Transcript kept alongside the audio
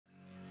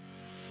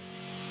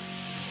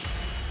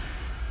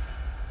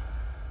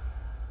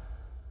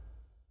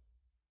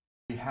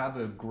have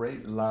a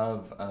great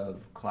love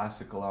of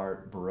classical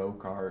art,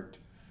 Baroque art,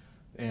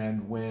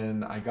 and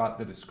when I got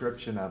the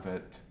description of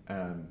it,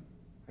 I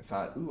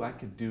thought, ooh, I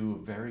could do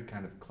a very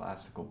kind of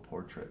classical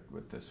portrait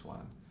with this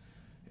one.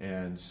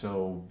 And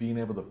so being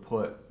able to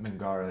put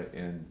Mangara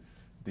in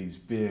these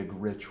big,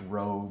 rich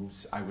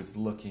robes, I was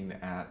looking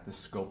at the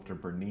sculptor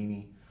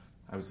Bernini,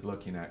 I was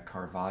looking at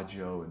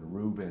Caravaggio and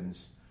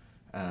Rubens,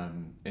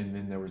 and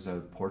then there was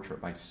a portrait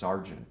by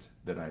Sargent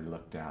that I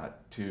looked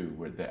at too,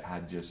 that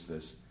had just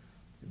this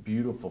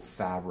beautiful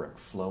fabric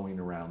flowing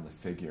around the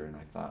figure, and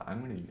I thought,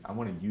 I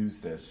want to use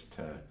this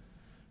to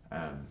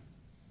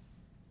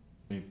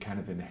kind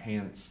of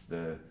enhance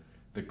the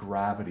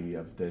gravity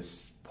of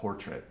this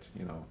portrait.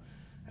 You know,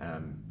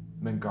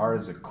 Mangara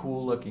is a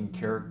cool-looking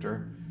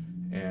character,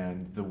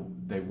 and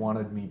they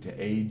wanted me to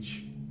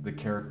age the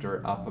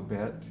character up a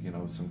bit. You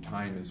know, some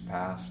time has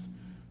passed,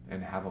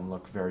 and have him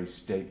look very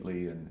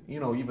stately, and you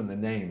know, even the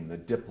name, the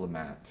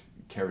Diplomat,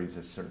 carries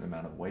a certain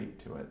amount of weight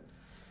to it.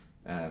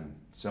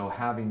 So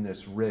having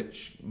this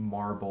rich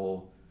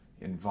marble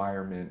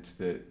environment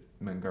that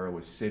Mangara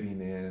was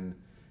sitting in,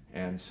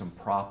 and some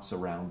props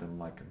around him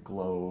like a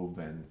globe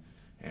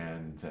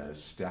and the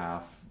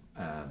staff,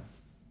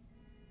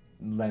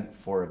 lent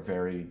for a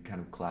very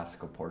kind of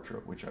classical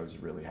portrait, which I was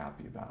really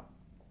happy about.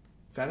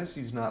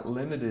 Fantasy's not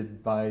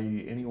limited by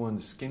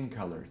anyone's skin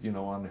color, you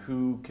know, on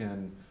who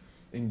can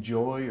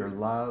enjoy or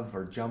love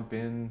or jump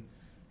in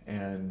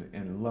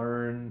and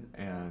learn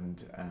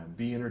and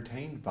be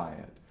entertained by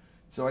it.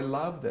 So I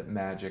love that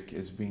Magic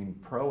is being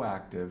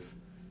proactive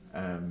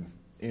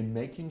in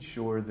making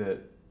sure that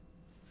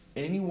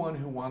anyone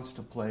who wants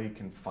to play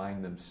can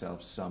find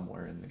themselves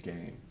somewhere in the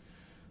game,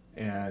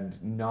 and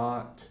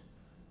not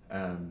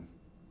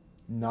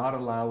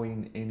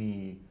allowing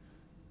any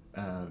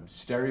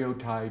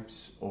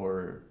stereotypes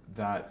or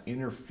that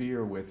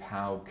interfere with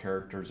how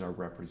characters are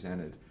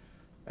represented.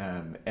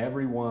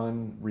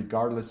 Everyone,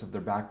 regardless of their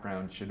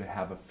background, should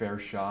have a fair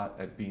shot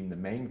at being the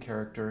main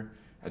character,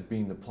 at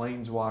being the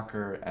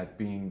planeswalker, at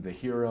being the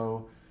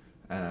hero,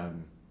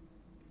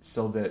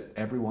 so that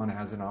everyone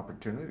has an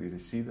opportunity to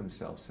see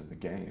themselves in the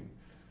game.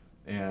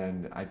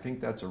 And I think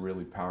that's a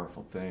really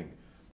powerful thing.